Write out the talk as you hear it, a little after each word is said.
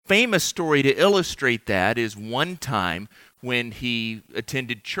famous story to illustrate that is one time when he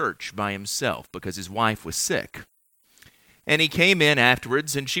attended church by himself because his wife was sick. And he came in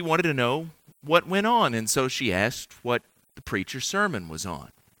afterwards, and she wanted to know what went on, and so she asked what the preacher's sermon was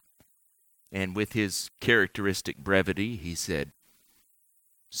on. And with his characteristic brevity, he said,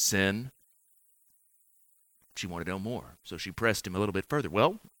 "Sin." She wanted to know more, so she pressed him a little bit further.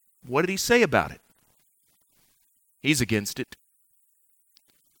 "Well, what did he say about it?" "He's against it."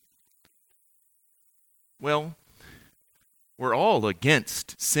 Well, we're all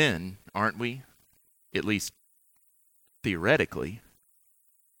against sin, aren't we? At least theoretically.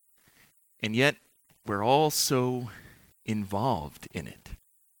 And yet, we're all so involved in it,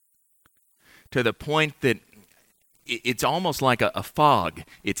 to the point that it's almost like a fog.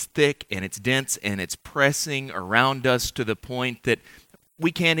 It's thick and it's dense and it's pressing around us to the point that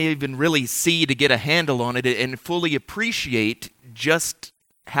we can't even really see to get a handle on it and fully appreciate just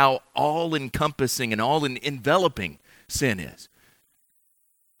how all-encompassing and all-enveloping sin is.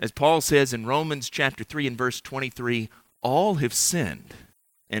 As Paul says in Romans chapter 3 and verse 23, all have sinned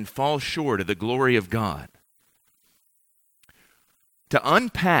and fall short of the glory of God. To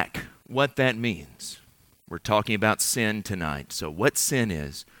unpack what that means, we're talking about sin tonight. So what sin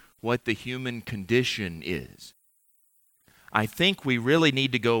is, what the human condition is. I think we really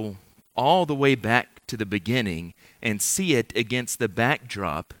need to go all the way back to the beginning and see it against the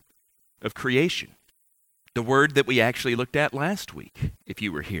backdrop of creation. The word that we actually looked at last week, if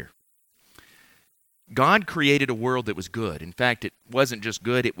you were here. God created a world that was good. In fact, it wasn't just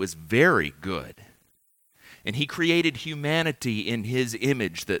good, it was very good. And he created humanity in his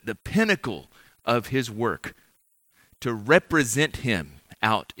image, the pinnacle of his work, to represent him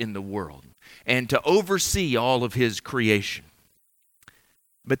out in the world and to oversee all of his creation.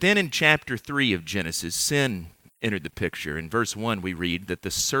 But then in chapter 3 of Genesis, sin entered the picture. In verse 1 we read that the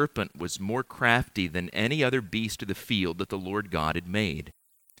serpent was more crafty than any other beast of the field that the Lord God had made.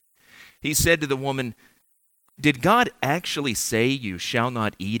 He said to the woman, "Did God actually say you shall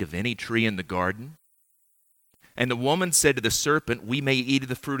not eat of any tree in the garden?" And the woman said to the serpent, "We may eat of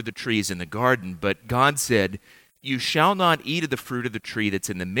the fruit of the trees in the garden, but God said, you shall not eat of the fruit of the tree that's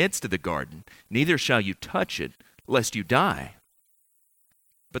in the midst of the garden, neither shall you touch it, lest you die."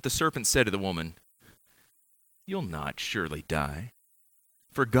 But the serpent said to the woman, "You'll not surely die.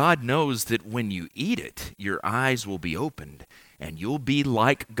 For God knows that when you eat it, your eyes will be opened, and you'll be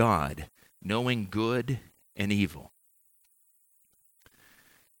like God, knowing good and evil."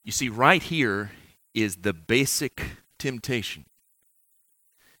 You see, right here is the basic temptation.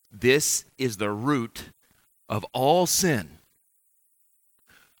 This is the root of all sin.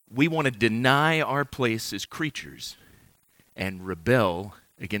 We want to deny our place as creatures and rebel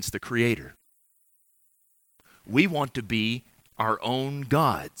against the Creator. We want to be our own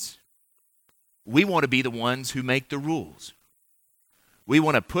gods. We want to be the ones who make the rules. We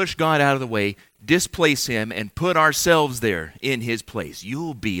want to push God out of the way, displace him, and put ourselves there in his place.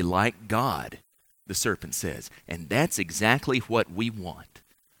 You'll be like God, the serpent says. And that's exactly what we want.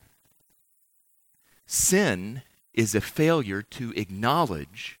 Sin is a failure to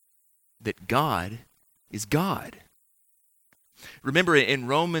acknowledge that God is God. Remember in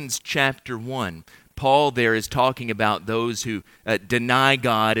Romans chapter 1, Paul there is talking about those who deny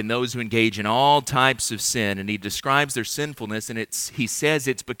God and those who engage in all types of sin, and he describes their sinfulness, and he says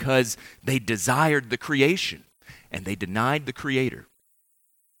it's because they desired the creation and they denied the Creator.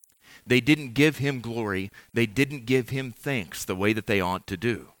 They didn't give him glory. They didn't give him thanks the way that they ought to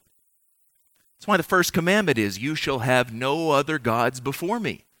do. That's why the first commandment is, "You shall have no other gods before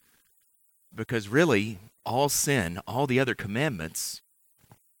me." Because really, all sin, all the other commandments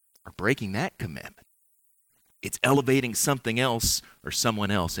are breaking that commandment. It's elevating something else or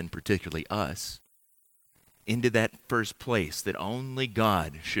someone else, and particularly us, into that first place that only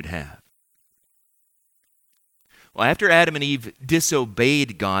God should have. Well, after Adam and Eve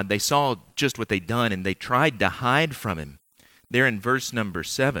disobeyed God, they saw just what they'd done, and they tried to hide from him. There in verse number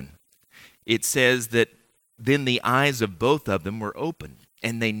 7, it says that then the eyes of both of them were opened,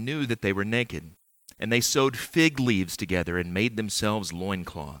 and they knew that they were naked. And they sewed fig leaves together and made themselves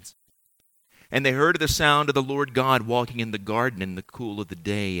loincloths. And they heard the sound of the Lord God walking in the garden in the cool of the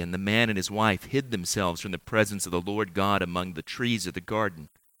day, and the man and his wife hid themselves from the presence of the Lord God among the trees of the garden.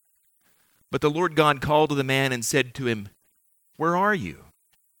 But the Lord God called to the man and said to him, "Where are you?"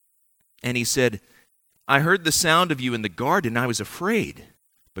 And he said, "I heard the sound of you in the garden, and I was afraid,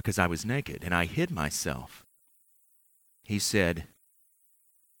 because I was naked, and I hid myself." He said,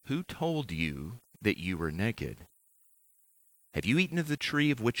 "Who told you that you were naked? Have you eaten of the tree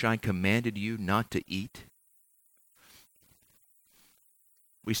of which I commanded you not to eat?"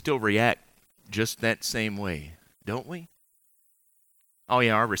 we still react just that same way, don't we? Oh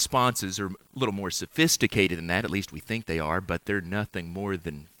yeah, our responses are a little more sophisticated than that, at least we think they are, but they're nothing more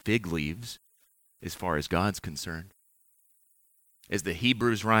than fig leaves as far as God's concerned. As the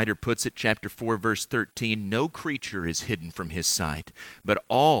Hebrews writer puts it, chapter 4, verse 13, no creature is hidden from his sight, but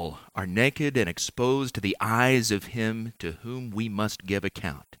all are naked and exposed to the eyes of him to whom we must give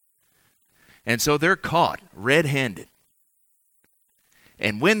account. And so they're caught red-handed.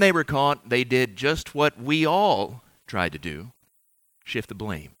 And when they were caught, they did just what we all tried to do, shift the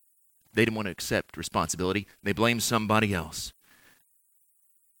blame. They didn't want to accept responsibility. They blamed somebody else.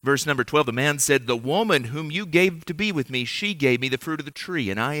 Verse number 12, the man said, the woman whom you gave to be with me, she gave me the fruit of the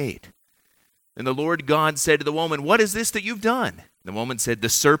tree, and I ate. And the Lord God said to the woman, what is this that you've done? The woman said, the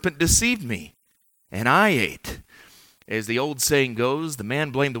serpent deceived me, and I ate. As the old saying goes, the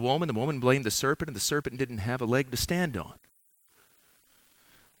man blamed the woman blamed the serpent, and the serpent didn't have a leg to stand on.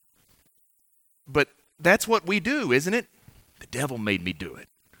 But that's what we do, isn't it? The devil made me do it.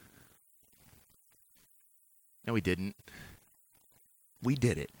 No, he didn't. We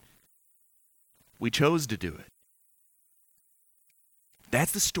did it. We chose to do it.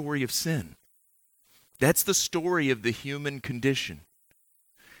 That's the story of sin. That's the story of the human condition.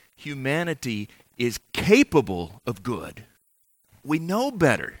 Humanity is capable of good. We know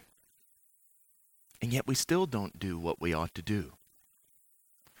better. And yet we still don't do what we ought to do.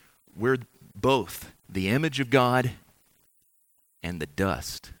 We're both the image of God and the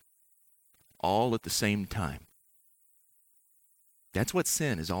dust, all at the same time. That's what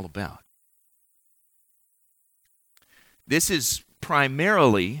sin is all about. This is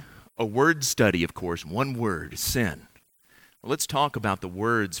primarily a word study, of course, one word, sin. Well, let's talk about the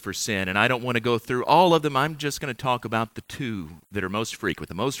words for sin, and I don't want to go through all of them. I'm just going to talk about the two that are most frequent.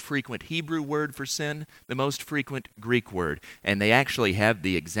 The most frequent Hebrew word for sin, the most frequent Greek word, and they actually have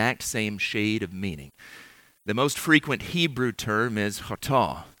the exact same shade of meaning. The most frequent Hebrew term is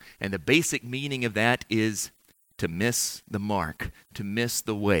chatah, and the basic meaning of that is to miss the mark, to miss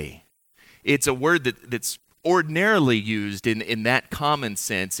the way. It's a word that's ordinarily used in that common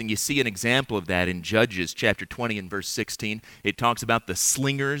sense, and you see an example of that in Judges chapter 20 and verse 16. It talks about the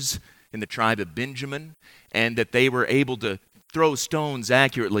slingers in the tribe of Benjamin, and that they were able to throw stones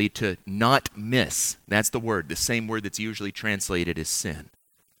accurately to not miss. That's the word, the same word that's usually translated as sin.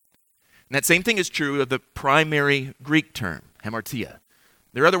 And that same thing is true of the primary Greek term, hamartia.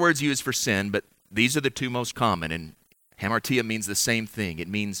 There are other words used for sin, but these are the two most common, and hamartia means the same thing. It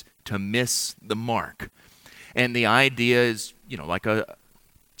means to miss the mark. And the idea is, like a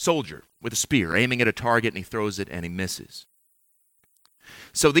soldier with a spear aiming at a target, and he throws it and he misses.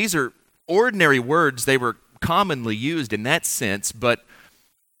 So these are ordinary words. They were commonly used in that sense, but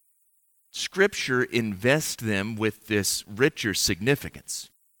Scripture invests them with this richer significance.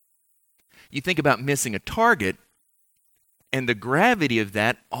 You think about missing a target, and the gravity of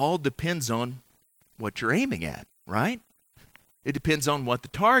that all depends on what you're aiming at, right? It depends on what the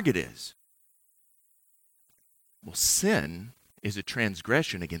target is. Well, sin is a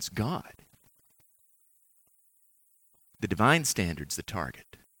transgression against God. The divine standard's the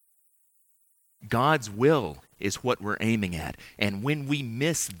target. God's will is what we're aiming at. And when we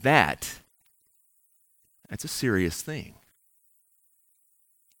miss that, that's a serious thing.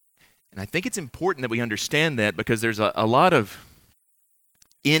 And I think it's important that we understand that, because there's a lot of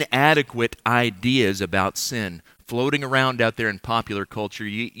inadequate ideas about sin floating around out there in popular culture.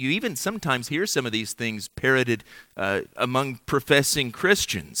 You even sometimes hear some of these things parroted among professing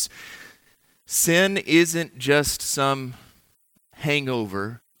Christians. Sin isn't just some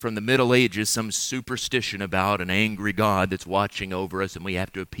hangover from the Middle Ages, some superstition about an angry God that's watching over us and we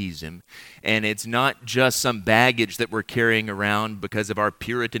have to appease him. And it's not just some baggage that we're carrying around because of our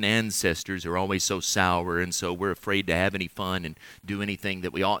Puritan ancestors who are always so sour, and so we're afraid to have any fun and do anything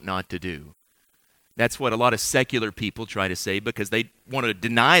that we ought not to do. That's what a lot of secular people try to say, because they want to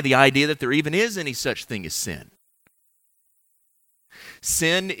deny the idea that there even is any such thing as sin.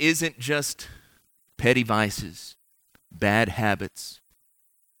 Sin isn't just petty vices, bad habits.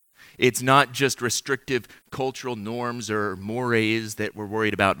 It's not just restrictive cultural norms or mores that we're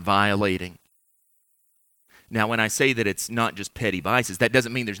worried about violating. Now, when I say that it's not just petty vices, that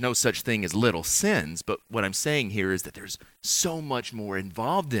doesn't mean there's no such thing as little sins, but what I'm saying here is that there's so much more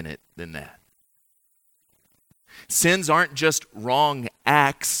involved in it than that. Sins aren't just wrong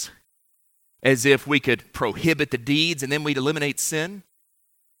acts, as if we could prohibit the deeds and then we'd eliminate sin.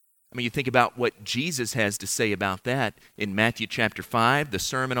 I mean, you think about what Jesus has to say about that in Matthew chapter 5, the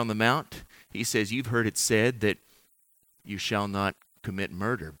Sermon on the Mount. He says, you've heard it said that you shall not commit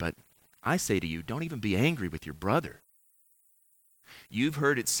murder, but I say to you, don't even be angry with your brother. You've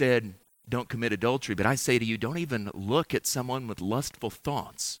heard it said, don't commit adultery, but I say to you, don't even look at someone with lustful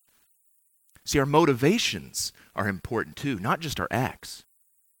thoughts. See, our motivations are important too, not just our acts.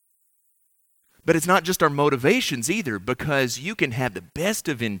 But it's not just our motivations either, because you can have the best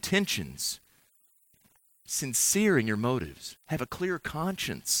of intentions, sincere in your motives, have a clear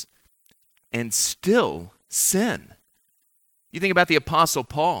conscience, and still sin. You think about the Apostle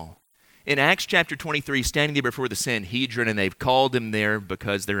Paul. In Acts chapter 23, standing there before the Sanhedrin, and they've called him there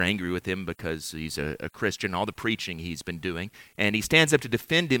because they're angry with him because he's a Christian, all the preaching he's been doing. And he stands up to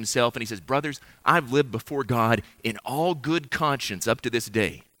defend himself, and he says, brothers, I've lived before God in all good conscience up to this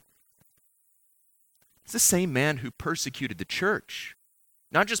day. It's the same man who persecuted the church.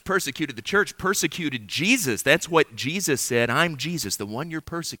 Not just persecuted the church, persecuted Jesus. That's what Jesus said, I'm Jesus, the one you're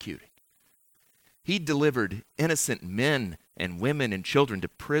persecuting. He delivered innocent men and women and children to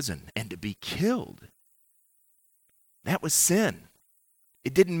prison and to be killed. That was sin.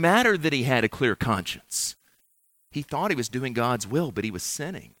 It didn't matter that he had a clear conscience. He thought he was doing God's will, but he was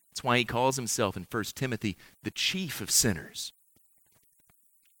sinning. That's why he calls himself in 1 Timothy the chief of sinners.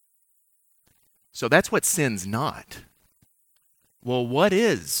 So that's what sin's not. Well, what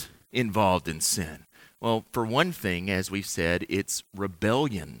is involved in sin? Well, for one thing, as we've said, it's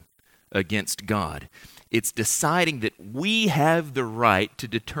rebellion against God. It's deciding that we have the right to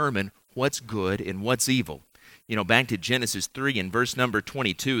determine what's good and what's evil. You know, back to Genesis 3 in verse number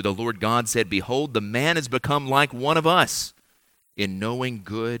 22, the Lord God said, behold, the man has become like one of us in knowing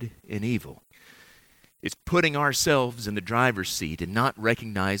good and evil. It's putting ourselves in the driver's seat and not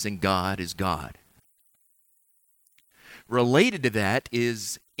recognizing God as God. Related to that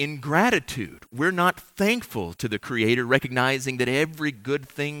is ingratitude. We're not thankful to the Creator, recognizing that every good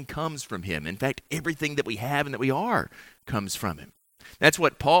thing comes from Him. In fact, everything that we have and that we are comes from Him. That's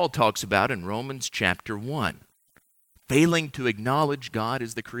what Paul talks about in Romans chapter 1. Failing to acknowledge God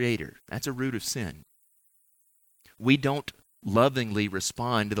as the Creator. That's a root of sin. We don't lovingly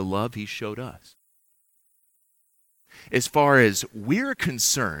respond to the love He showed us. As far as we're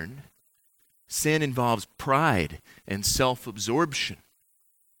concerned, sin involves pride and self-absorption,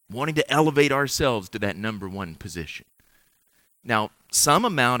 wanting to elevate ourselves to that number one position. Now, some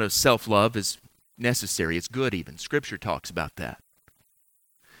amount of self-love is necessary. It's good even. Scripture talks about that.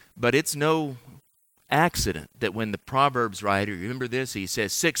 But it's no accident that when the Proverbs writer, remember this, he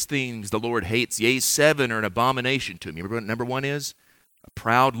says, 6 things the Lord hates, yea, 7 are an abomination to him. You remember what number 1 is? A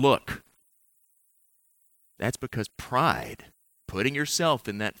proud look. That's because pride, putting yourself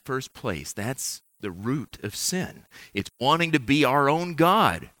in that first place, that's the root of sin. It's wanting to be our own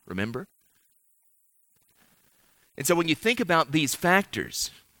God, remember? And so when you think about these factors,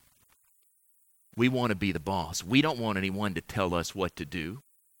 we want to be the boss. We don't want anyone to tell us what to do.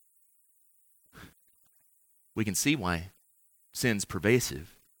 We can see why sin's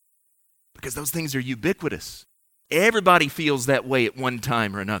pervasive, because those things are ubiquitous. Everybody feels that way at one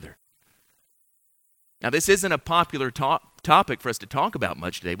time or another. Now, this isn't a popular topic for us to talk about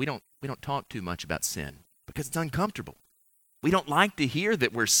much today. We don't talk too much about sin because it's uncomfortable. We don't like to hear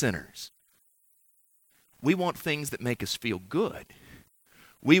that we're sinners. We want things that make us feel good.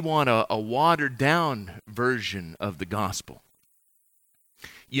 We want a watered-down version of the gospel.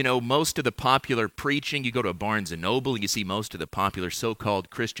 You know, most of the popular preaching, you go to a Barnes & Noble and you see most of the popular so-called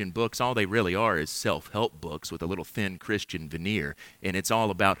Christian books, all they really are is self-help books with a little thin Christian veneer. And it's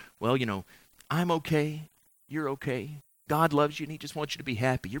all about, well, you know, I'm okay, you're okay. God loves you and He just wants you to be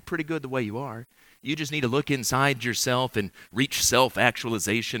happy. You're pretty good the way you are. You just need to look inside yourself and reach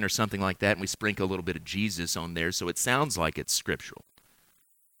self-actualization or something like that, and we sprinkle a little bit of Jesus on there so it sounds like it's scriptural.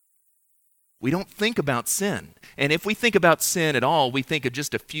 We don't think about sin. And if we think about sin at all, we think of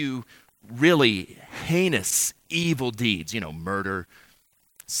just a few really heinous evil deeds, you know, murder,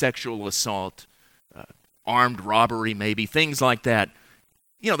 sexual assault, armed robbery maybe, things like that.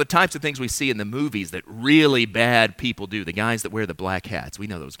 You know, the types of things we see in the movies that really bad people do, the guys that wear the black hats. We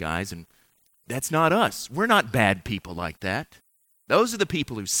know those guys, and that's not us. We're not bad people like that. Those are the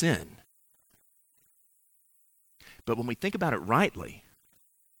people who sin. But when we think about it rightly,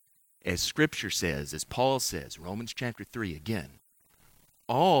 as Scripture says, as Paul says, Romans chapter 3 again,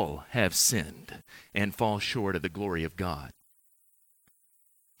 all have sinned and fall short of the glory of God.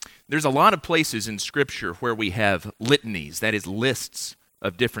 There's a lot of places in Scripture where we have litanies, that is lists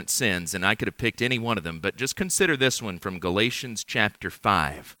of different sins, and I could have picked any one of them, but just consider this one from Galatians chapter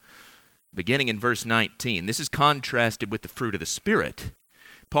 5, beginning in verse 19. This is contrasted with the fruit of the Spirit.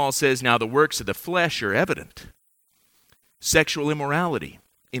 Paul says, now the works of the flesh are evident. Sexual immorality,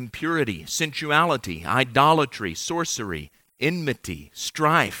 impurity, sensuality, idolatry, sorcery, enmity,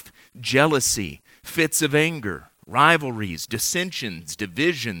 strife, jealousy, fits of anger, rivalries, dissensions,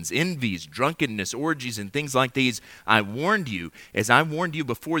 divisions, envies, drunkenness, orgies, and things like these. I warned you, as I warned you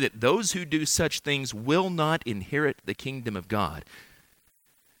before, that those who do such things will not inherit the kingdom of God.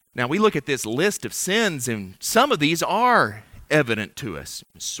 Now, we look at this list of sins, and some of these are evident to us.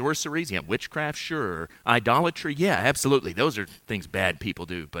 Sorceries, yeah, witchcraft, sure. Idolatry, yeah, absolutely. Those are things bad people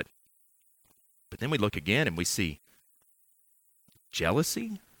do. But then we look again and we see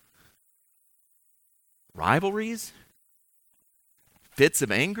jealousy, rivalries, fits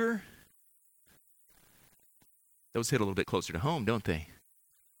of anger. Those hit a little bit closer to home, don't they?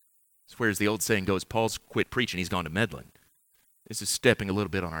 It's where, as the old saying goes, Paul's quit preaching, he's gone to meddling. This is stepping a little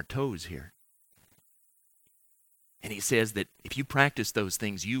bit on our toes here. And he says that if you practice those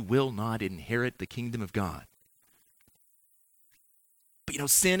things, you will not inherit the kingdom of God. But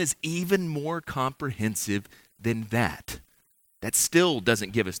sin is even more comprehensive than that. That still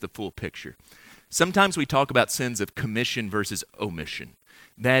doesn't give us the full picture. Sometimes we talk about sins of commission versus omission.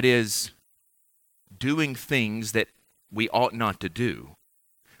 That is, doing things that we ought not to do.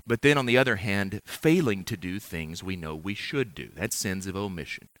 But then on the other hand, failing to do things we know we should do. That's sins of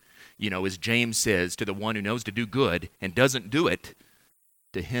omission. As James says, to the one who knows to do good and doesn't do it,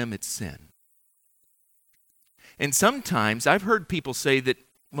 to him it's sin. And sometimes I've heard people say that,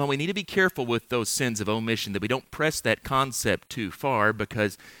 well, we need to be careful with those sins of omission, that we don't press that concept too far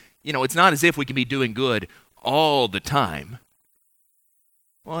because, it's not as if we can be doing good all the time.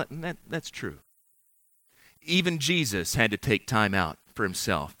 Well, that's true. Even Jesus had to take time out for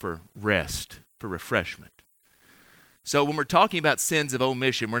himself, for rest, for refreshment. So when we're talking about sins of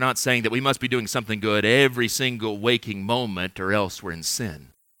omission, we're not saying that we must be doing something good every single waking moment or else we're in sin.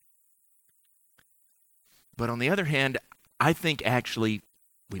 But on the other hand, I think actually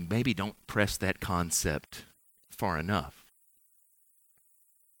we maybe don't press that concept far enough.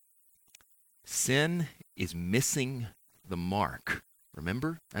 Sin is missing the mark.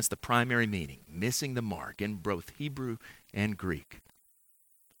 Remember? That's the primary meaning, missing the mark in both Hebrew and Greek.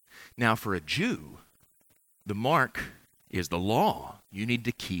 Now for a Jew, the mark is the law. You need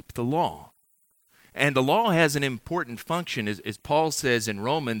to keep the law. And the law has an important function. As Paul says in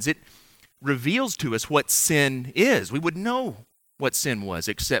Romans, it reveals to us what sin is. We wouldn't know what sin was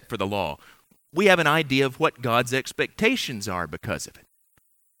except for the law. We have an idea of what God's expectations are because of it.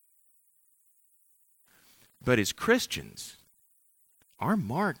 But as Christians, our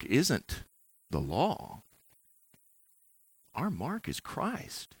mark isn't the law. Our mark is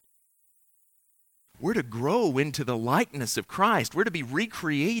Christ. We're to grow into the likeness of Christ. We're to be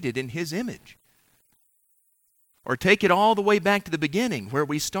recreated in His image. Or take it all the way back to the beginning where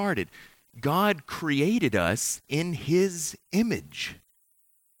we started. God created us in His image.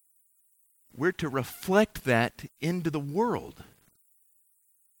 We're to reflect that into the world.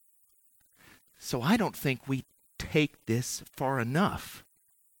 So I don't think we take this far enough.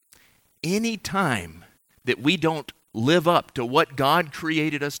 Any time that we don't live up to what God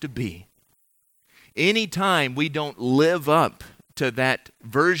created us to be, any time we don't live up to that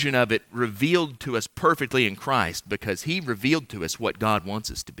version of it revealed to us perfectly in Christ, because He revealed to us what God wants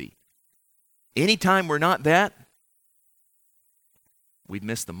us to be, anytime we're not that, we've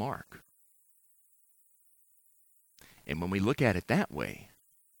missed the mark. And when we look at it that way,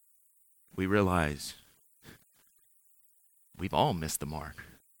 we realize we've all missed the mark.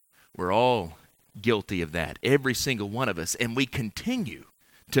 We're all guilty of that, every single one of us, and we continue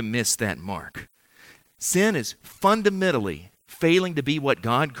to miss that mark. Sin is fundamentally failing to be what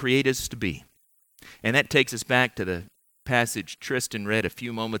God created us to be. And that takes us back to the passage Tristan read a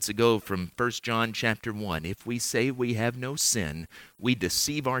few moments ago from 1 John chapter 1. If we say we have no sin, we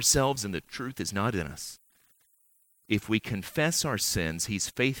deceive ourselves and the truth is not in us. If we confess our sins, He's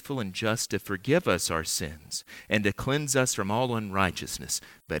faithful and just to forgive us our sins and to cleanse us from all unrighteousness.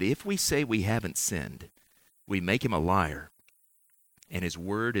 But if we say we haven't sinned, we make Him a liar, and His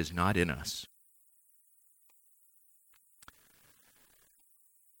word is not in us.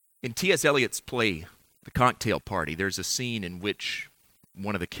 In T.S. Eliot's play, The Cocktail Party, there's a scene in which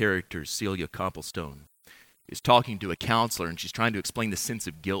one of the characters, Celia Copplestone, is talking to a counselor, and she's trying to explain the sense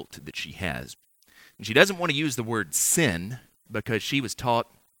of guilt that she has. And she doesn't want to use the word sin because she was taught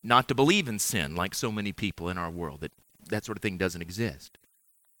not to believe in sin, like so many people in our world, that sort of thing doesn't exist.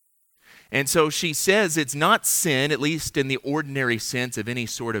 And so she says it's not sin, at least in the ordinary sense of any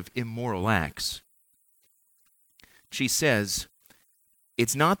sort of immoral acts. She says,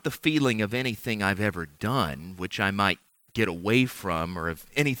 it's not the feeling of anything I've ever done, which I might get away from, or of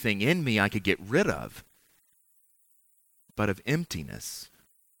anything in me I could get rid of, but of emptiness,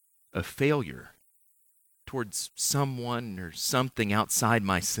 of failure towards someone or something outside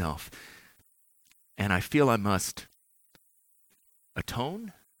myself. and I feel I must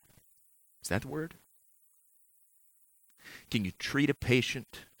atone. Is that the word? Can you treat a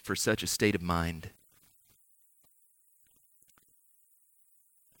patient for such a state of mind?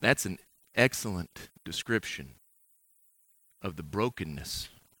 That's an excellent description of the brokenness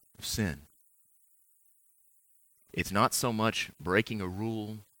of sin. It's not so much breaking a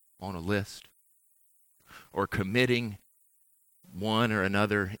rule on a list or committing one or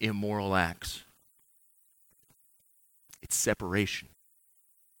another immoral acts. It's separation.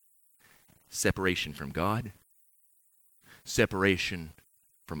 Separation from God, separation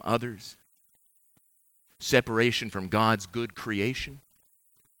from others, separation from God's good creation,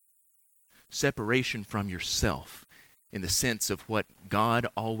 separation from yourself in the sense of what God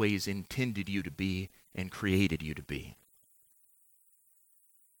always intended you to be and created you to be.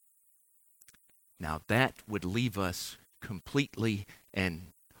 Now that would leave us completely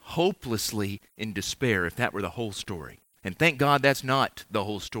and hopelessly in despair if that were the whole story. And thank God that's not the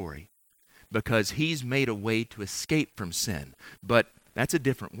whole story, because He's made a way to escape from sin. But that's a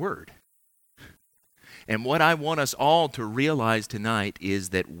different word. And what I want us all to realize tonight is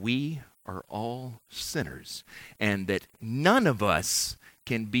that we are all sinners, and that none of us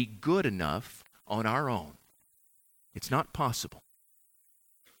can be good enough on our own. It's not possible.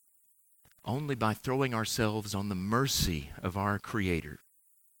 Only by throwing ourselves on the mercy of our Creator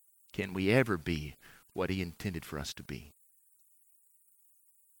can we ever be what He intended for us to be.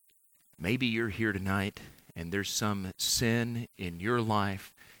 Maybe you're here tonight and there's some sin in your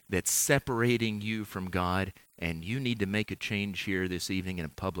life that's separating you from God, and you need to make a change here this evening in a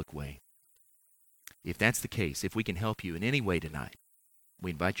public way. If that's the case, if we can help you in any way tonight,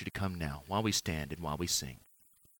 we invite you to come now while we stand and while we sing.